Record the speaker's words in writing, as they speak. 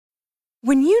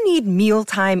When you need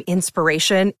mealtime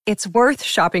inspiration, it's worth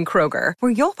shopping Kroger,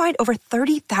 where you'll find over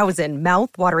 30,000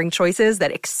 mouth-watering choices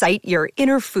that excite your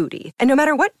inner foodie. And no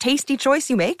matter what tasty choice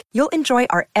you make, you'll enjoy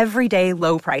our everyday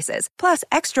low prices, plus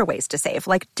extra ways to save,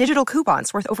 like digital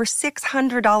coupons worth over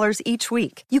 $600 each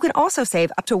week. You can also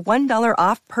save up to $1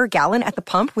 off per gallon at the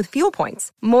pump with fuel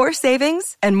points. More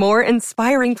savings and more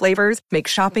inspiring flavors make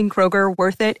shopping Kroger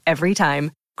worth it every time.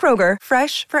 Kroger,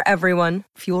 fresh for everyone.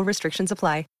 Fuel restrictions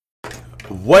apply.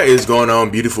 What is going on,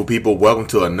 beautiful people? Welcome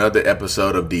to another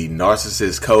episode of the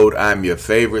Narcissist Code. I'm your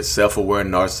favorite self-aware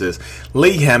narcissist,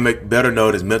 Lee Hammock, better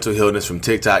known as Mental Healness, from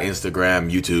TikTok,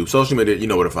 Instagram, YouTube, social media. You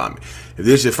know where to find me. If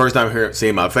this is your first time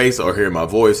seeing my face or hearing my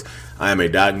voice, I am a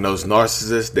diagnosed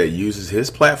narcissist that uses his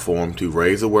platform to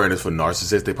raise awareness for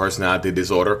narcissistic personality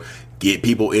disorder, get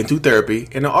people into therapy,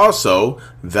 and also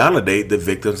validate the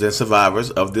victims and survivors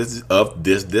of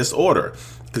this disorder.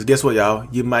 Because guess what, y'all?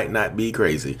 You might not be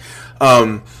crazy.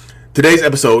 Today's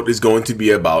episode is going to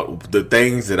be about the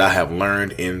things that I have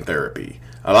learned in therapy.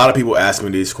 A lot of people ask me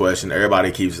this question. Everybody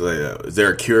keeps like, is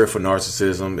there a cure for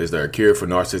narcissism? Is there a cure for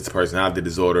narcissistic personality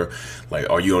disorder? Like,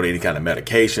 are you on any kind of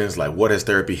medications? Like, what has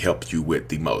therapy helped you with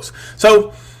the most?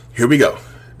 So, here we go.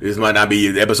 This might not be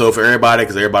the episode for everybody,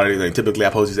 because everybody, like, typically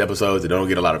I post these episodes that don't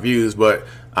get a lot of views, but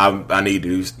I need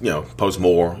to, post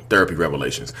more therapy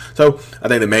revelations. So I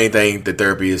think the main thing that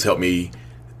therapy has helped me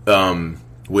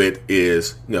with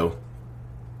is,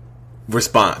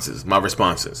 responses, my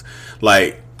responses.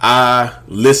 Like, I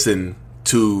listen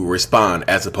to respond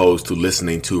as opposed to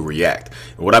listening to react.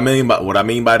 And what I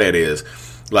mean by that is,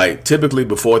 like, typically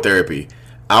before therapy,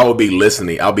 I will be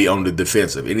listening. I'll be on the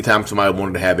defensive. Anytime somebody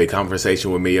wanted to have a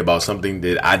conversation with me about something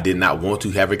that I did not want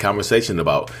to have a conversation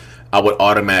about, I would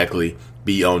automatically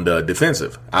be on the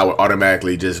defensive. I would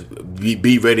automatically just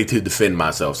be ready to defend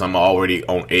myself. So I'm already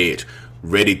on edge,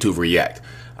 ready to react.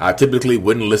 I typically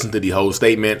wouldn't listen to the whole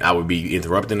statement. I would be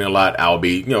interrupting a lot. I would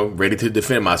be, ready to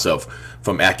defend myself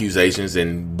from accusations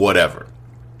and whatever.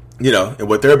 And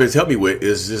what therapists help me with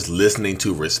is just listening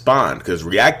to respond, because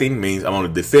reacting means I'm on the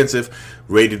defensive,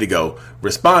 ready to go.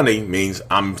 Responding means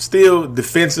I'm still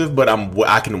defensive, but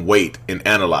I can wait and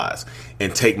analyze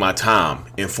and take my time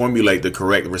and formulate the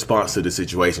correct response to the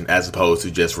situation, as opposed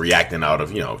to just reacting out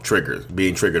of, triggers,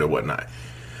 being triggered or whatnot.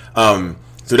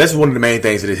 So that's one of the main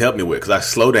things that it helped me with, because I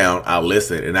slow down, I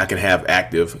listen, and I can have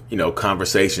active,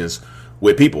 conversations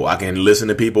with people. I can listen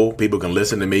to people can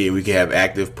listen to me, and we can have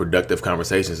active, productive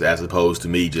conversations, as opposed to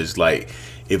me just, like,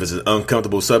 if it's an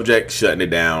uncomfortable subject, shutting it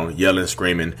down, yelling,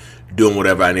 screaming, doing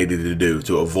whatever I needed to do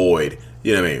to avoid,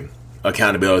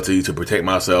 accountability, to protect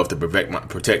myself, to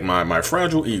protect my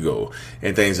fragile ego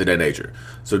and things of that nature.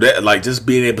 So that, like, just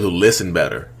being able to listen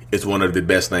better is one of the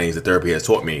best things that therapy has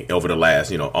taught me over the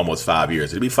last, almost 5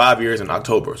 years. It'll be 5 years in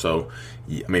October. So,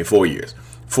 4 years.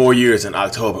 4 years in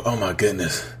October. Oh my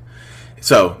goodness.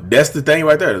 So that's the thing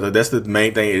right there. So that's the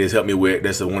main thing it has helped me with.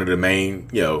 That's one of the main,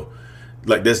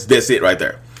 that's it right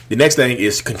there. The next thing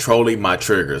is controlling my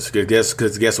triggers.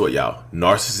 Because guess what, y'all?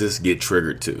 Narcissists get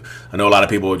triggered too. I know a lot of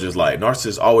people are just like,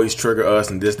 narcissists always trigger us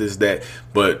and this, that.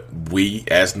 But we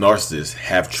as narcissists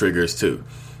have triggers too.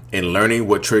 And learning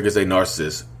what triggers a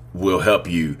narcissist will help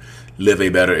you live a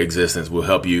better existence, will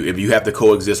help you. If you have to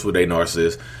coexist with a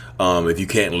narcissist, if you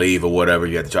can't leave or whatever,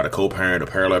 you have to try to co-parent or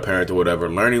parallel parent or whatever.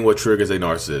 Learning what triggers a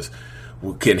narcissist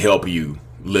can help you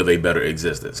live a better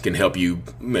existence, can help you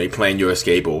plan your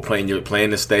escape or plan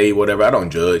to stay, whatever. I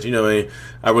don't judge,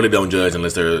 I really don't judge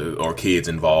unless there are kids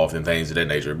involved and things of that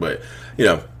nature. But,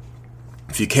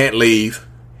 if you can't leave,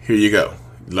 here you go.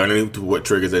 Learning what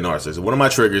triggers a narcissist. One of my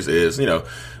triggers is,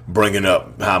 bringing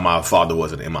up how my father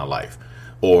wasn't in my life,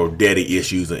 or daddy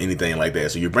issues or anything like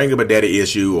that. So you bring up a daddy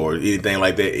issue or anything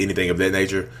like that, anything of that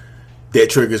nature,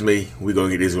 that triggers me. We're going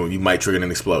to get this. You might trigger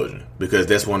an explosion, because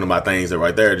that's one of my things that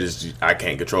right there, just I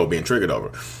can't control being triggered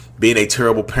over. Being a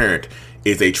terrible parent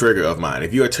is a trigger of mine.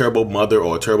 If you're a terrible mother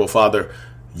or a terrible father,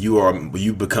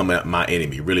 you become my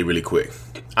enemy really, really quick.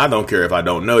 I don't care if I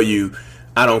don't know you.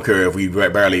 I don't care if we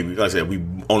barely, like I said, we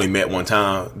only met one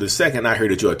time. The second I hear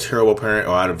that you're a terrible parent,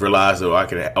 or I realize, or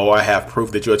I have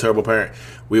proof that you're a terrible parent,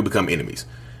 we become enemies.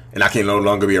 And I can no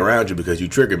longer be around you because you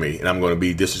trigger me, and I'm going to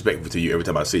be disrespectful to you every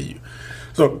time I see you.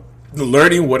 So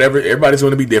learning whatever, everybody's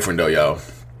going to be different though, y'all.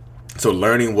 So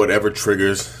learning whatever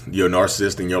triggers your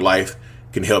narcissist in your life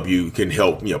can help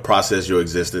process your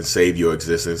existence, save your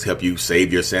existence, help you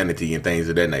save your sanity and things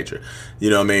of that nature.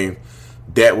 You know what I mean?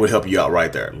 That would help you out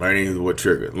right there. Learning what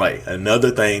triggers. Like,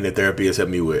 another thing that therapy has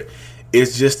helped me with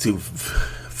is just to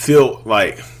feel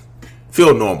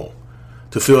normal,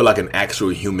 to feel like an actual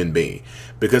human being.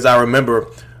 Because I remember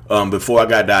before I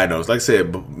got diagnosed. Like I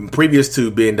said, previous to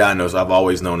being diagnosed, I've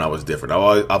always known I was different.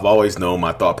 I've always known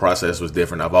my thought process was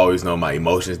different. I've always known my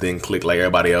emotions didn't click like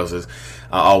everybody else's.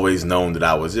 I always known that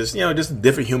I was just a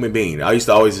different human being. I used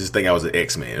to always just think I was an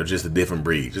X-Man or just a different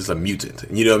breed, just a mutant.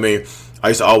 You know what I mean? I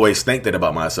used to always think that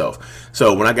about myself.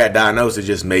 So when I got diagnosed, it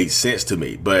just made sense to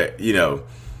me. But,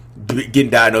 getting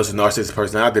diagnosed with narcissistic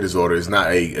personality disorder is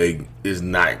not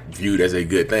viewed as a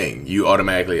good thing. You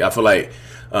automatically, I feel like,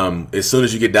 as soon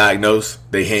as you get diagnosed,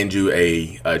 they hand you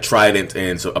a trident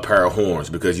and a pair of horns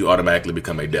because you automatically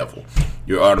become a devil.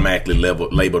 You're automatically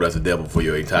labeled as a devil for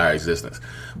your entire existence.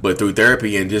 But through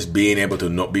therapy and just being able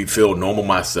to feel normal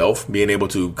myself, being able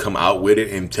to come out with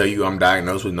it and tell you I'm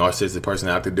diagnosed with narcissistic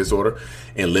personality disorder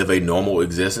and live a normal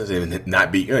existence and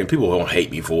not be, people won't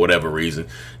hate me for whatever reason.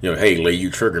 Hey, Lee,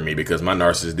 you triggered me because my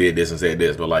narcissist did this and said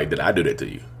this, but like, did I do that to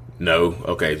you? No.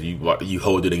 Okay, so you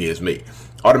hold it against me.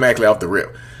 Automatically off the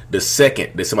rip. The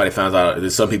second that somebody finds out,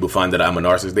 that some people find that I'm a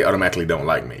narcissist, they automatically don't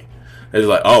like me. They're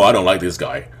like, oh, I don't like this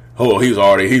guy. Oh, he's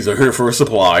here for a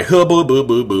supply.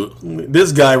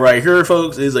 This guy right here,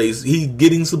 folks, he's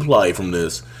getting supply from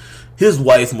this. His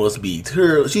wife must be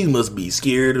she must be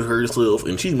scared of herself,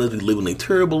 and she must be living a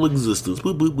terrible existence.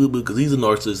 Because he's a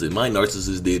narcissist, and my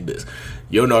narcissist did this.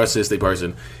 Your narcissistic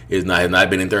person has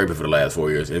not been in therapy for the last 4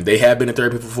 years. And if they have been in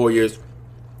therapy for 4 years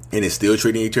and it's still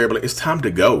treating you terribly, it's time to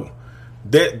go.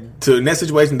 In that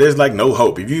situation, there's like no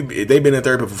hope. If they've been in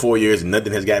therapy for 4 years and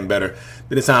nothing has gotten better,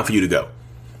 then it's time for you to go.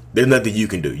 There's nothing you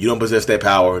can do. You don't possess that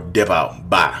power. Dip out.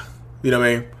 Bye. You know what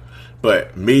I mean?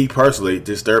 But me personally,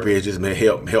 this therapy has just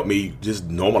helped me just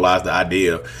normalize the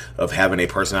idea of having a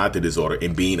personality disorder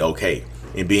and being okay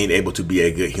and being able to be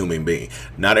a good human being.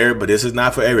 But this is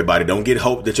not for everybody. Don't get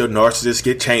hope that your narcissists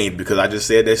get changed because I just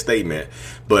said that statement.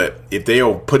 But if they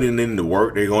are putting in the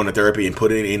work, they're going to therapy and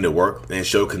putting in the work and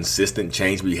show consistent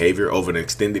change behavior over an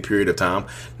extended period of time,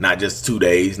 not just 2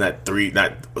 days, not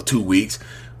 2 weeks,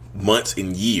 months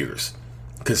and years.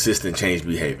 Consistent change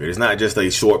behavior. It's not just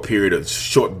a short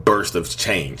burst of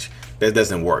change. That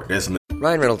doesn't work.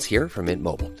 Ryan Reynolds here from Mint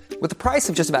Mobile. With the price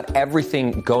of just about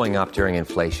everything going up during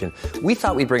inflation, we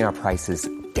thought we'd bring our prices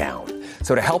down.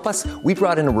 So to help us, we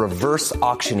brought in a reverse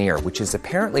auctioneer, which is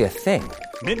apparently a thing.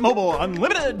 Mint Mobile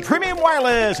Unlimited Premium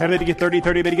Wireless. How to get 30,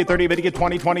 30, bit to get 30, bit to get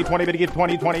 20, 20, 20, bit to get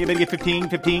 20, 20, bit to get 15,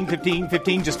 15, 15,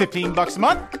 15, just $15 a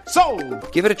month?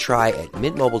 Sold! Give it a try at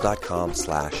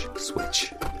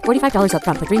mintmobile.com/switch. $45 up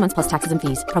front for 3 months plus taxes and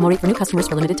fees. Promo rate for new customers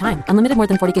for limited time. Unlimited more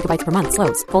than 40 gigabytes per month.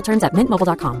 Slows full terms at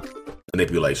mintmobile.com.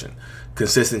 Manipulation.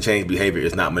 Consistent change behavior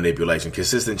is not manipulation.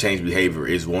 Consistent change behavior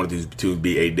is wanting to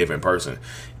be a different person,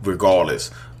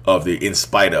 regardless of in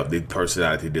spite of the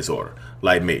personality disorder.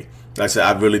 Like me. Like I said,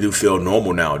 I really do feel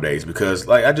normal nowadays because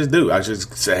I just do. I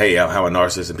just say, hey, I'm a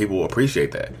narcissist, and people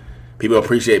appreciate that. People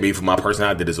appreciate me for my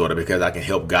personality disorder because I can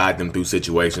help guide them through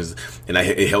situations, and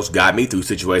it helps guide me through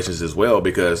situations as well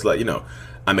because,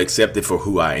 I'm accepted for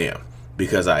who I am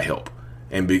because I help.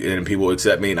 And people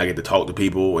accept me, and I get to talk to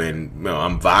people, and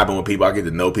I'm vibing with people. I get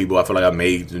to know people. I feel like I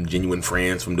made some genuine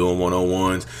friends from doing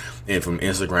one-on-ones and from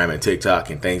Instagram and TikTok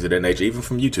and things of that nature, even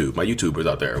from YouTube. My YouTubers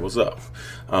out there, what's up?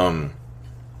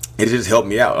 It just helped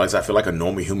me out. I feel like a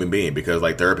normal human being because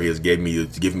therapy has given me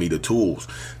the tools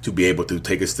to be able to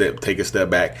take a step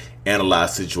back,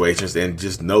 analyze situations, and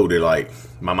just know that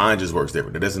my mind just works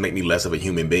different. It doesn't make me less of a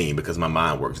human being because my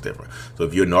mind works different. So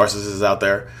if you're a narcissist out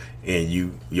there and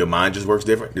your mind just works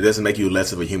different, it doesn't make you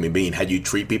less of a human being. How you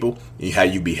treat people and how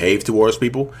you behave towards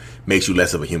people makes you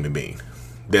less of a human being.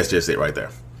 That's just it right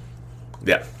there.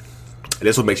 Yeah.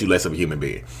 That's what makes you less of a human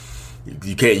being.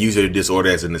 You can't use your disorder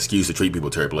as an excuse to treat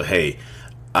people terribly. Hey,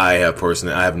 I have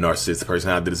narcissistic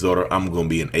personality disorder. I'm going to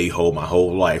be an a-hole my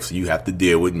whole life, so you have to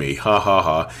deal with me. Ha, ha,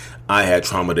 ha. I had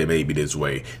trauma that made me this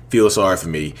way. Feel sorry for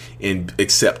me and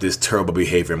accept this terrible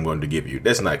behavior I'm going to give you.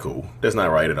 That's not cool. That's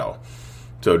not right at all.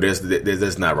 So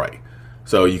that's not right.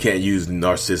 So you can't use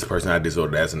narcissistic personality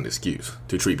disorder as an excuse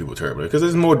to treat people terribly because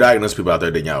there's more diagnosed people out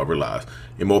there than y'all realize,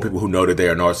 and more people who know that they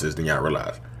are narcissists than y'all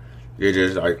realize. You're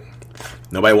just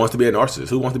nobody wants to be a narcissist.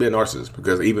 Who wants to be a narcissist?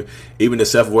 Because even the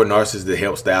self-aware narcissist that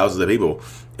helps thousands of people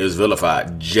is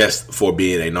vilified just for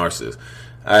being a narcissist.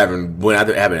 I haven't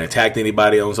attacked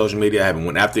anybody on social media. I haven't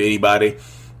went after anybody.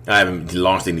 I haven't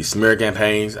launched any smear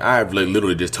campaigns. I've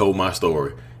literally just told my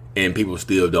story, and people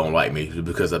still don't like me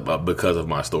because of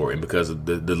my story and because of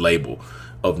the label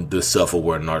of the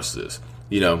self-aware narcissist.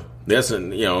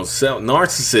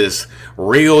 Narcissists,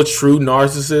 real true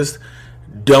narcissists,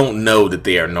 don't know that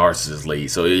they are narcissists, Lee.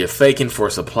 So you're faking for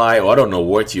supply, or I don't know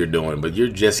what you're doing, but you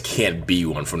just can't be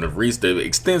one. From the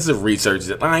extensive research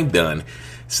that I've done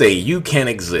say you can't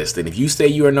exist. And if you say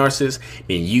you're a narcissist,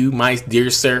 then you, my dear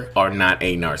sir, are not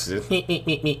a narcissist.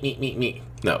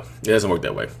 No, it doesn't work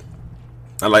that way.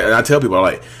 I tell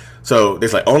people, so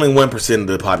there's like only 1% of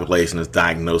the population is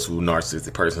diagnosed with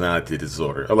narcissistic personality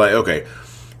disorder. I'm like, okay,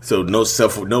 so no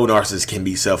narcissist can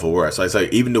be self-aware. So I say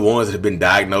even the ones that have been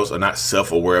diagnosed are not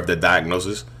self-aware of their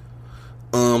diagnosis.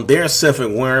 They're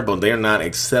self-aware, but they're not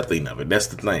accepting of it. That's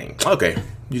the thing. Okay,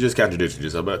 you just contradicted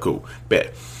yourself, but cool,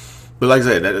 bet. But like I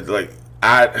said,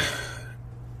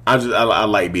 I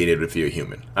like being able to feel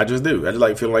human. I just do. I just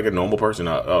like feeling like a normal person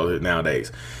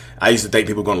nowadays. I used to think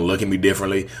people were going to look at me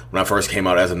differently when I first came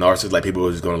out as a narcissist. Like, people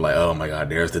were just going to oh my God,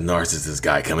 there's the narcissist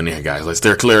guy coming in, guys. Let's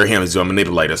steer clear of him. He's going to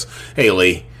manipulate us. Hey,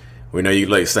 Lee, we know you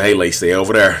late. Hey, Lee, stay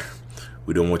over there.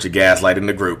 We don't want you gaslighting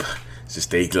the group. Just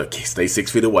stay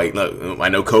 6 feet away. Look, I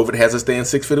know COVID has us staying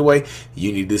 6 feet away.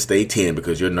 You need to stay 10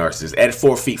 because you're a narcissist. Add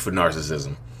 4 feet for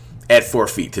narcissism. Add 4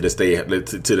 feet to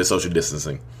the social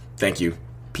distancing. Thank you.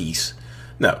 Peace.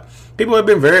 No. People have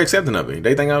been very accepting of me.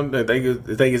 They think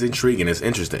it's intriguing. It's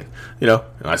interesting,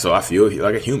 So I feel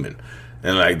like a human,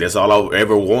 and that's all I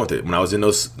ever wanted. When I was in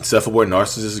those self-aware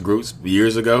narcissist groups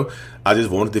years ago, I just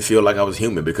wanted to feel like I was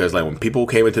human, because when people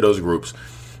came into those groups,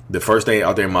 the first thing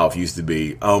out their mouth used to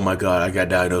be, "Oh my God, I got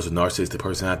diagnosed with narcissistic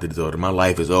personality disorder. My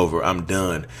life is over. I'm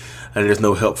done. And there's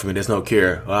no help for me. There's no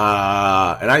care."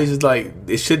 And I used to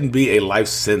it shouldn't be a life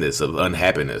sentence of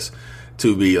unhappiness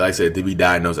to be, like I said, to be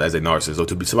diagnosed as a narcissist, or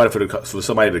to be for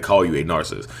somebody to call you a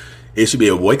narcissist. It should be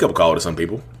a wake-up call to some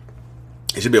people.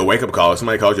 It should be a wake-up call. If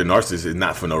somebody calls you a narcissist, it's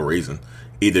not for no reason.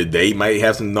 Either they might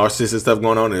have some narcissistic stuff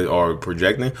going on or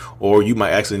projecting, or you might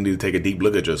actually need to take a deep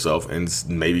look at yourself and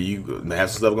maybe you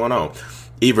have some stuff going on.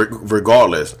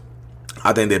 Regardless,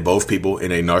 I think that both people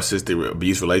in a narcissistic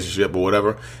abuse relationship or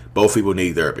whatever, both people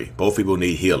need therapy. Both people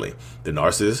need healing. The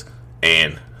narcissist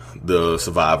and the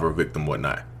survivor, victim,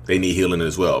 whatnot. They need healing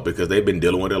as well, because they've been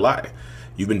dealing with a lot.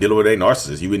 You've been dealing with a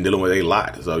narcissist. You've been dealing with a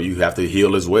lot. So you have to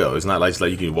heal as well. It's not like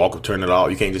you can turn it off.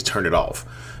 You can't just turn it off.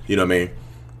 You know what I mean?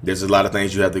 There's a lot of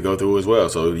things you have to go through as well.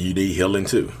 So you need healing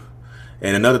too.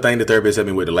 And another thing the therapist helped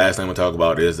me with, the last thing I'm gonna talk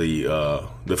about, is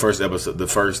the first episode. The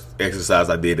first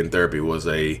exercise I did in therapy was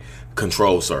a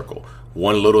control circle.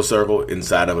 One little circle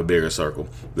inside of a bigger circle.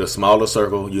 The smaller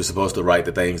circle, you're supposed to write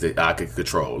the things that I could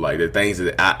control, like the things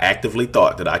that I actively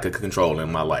thought that I could control in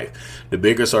my life. The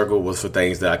bigger circle was for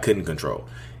things that I couldn't control.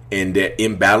 And that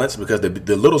imbalance, because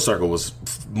the little circle was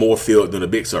more filled than the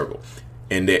big circle.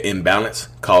 And that imbalance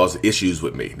caused issues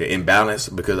with me. The imbalance,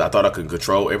 because I thought I could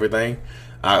control everything.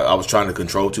 I was trying to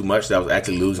control too much. That I was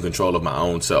actually losing control of my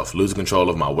own self, losing control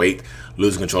of my weight,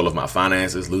 losing control of my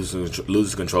finances, losing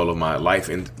control of my life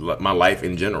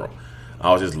in general.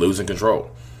 I was just losing control.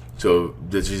 So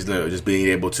just being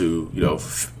able to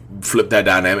flip that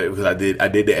dynamic, because I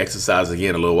did the exercise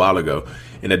again a little while ago,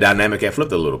 and the dynamic had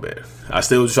flipped a little bit. I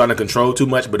still was trying to control too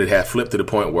much, but it had flipped to the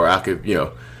point where I could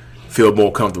feel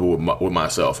more comfortable with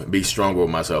myself and be stronger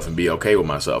with myself and be okay with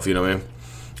myself. You know what I mean?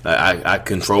 I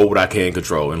control what I can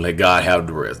control and let God have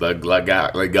the rest. Let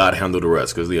God handle the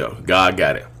rest, because God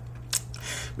got it.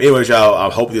 Anyways, y'all,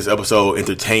 I hope this episode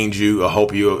entertained you. I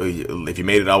hope if you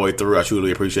made it all the way through, I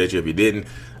truly appreciate you. If you didn't,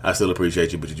 I still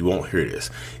appreciate you, but you won't hear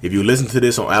this. If you listen to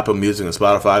this on Apple Music and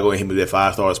Spotify, go and hit me that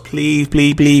 5 stars, please,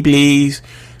 please, please, please.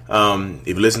 If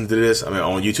you listen to this,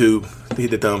 on YouTube, hit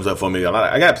the thumbs up for me.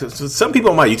 I got some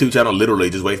people on my YouTube channel literally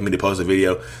just wait for me to post a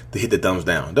video to hit the thumbs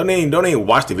down. Don't even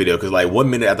watch the video, because 1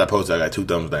 minute after I posted, I got 2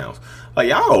 thumbs downs.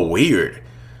 Y'all are weird.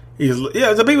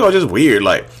 Some people are just weird.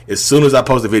 As soon as I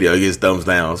post a video, it gets thumbs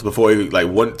downs. Before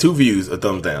 2 views, a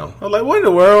thumbs down. I'm like, what in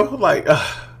the world?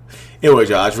 Anyways,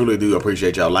 y'all, I truly do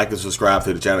appreciate y'all. Like and subscribe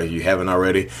to the channel if you haven't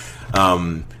already.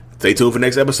 Stay tuned for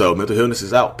next episode. Mental Illness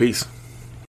is out. Peace.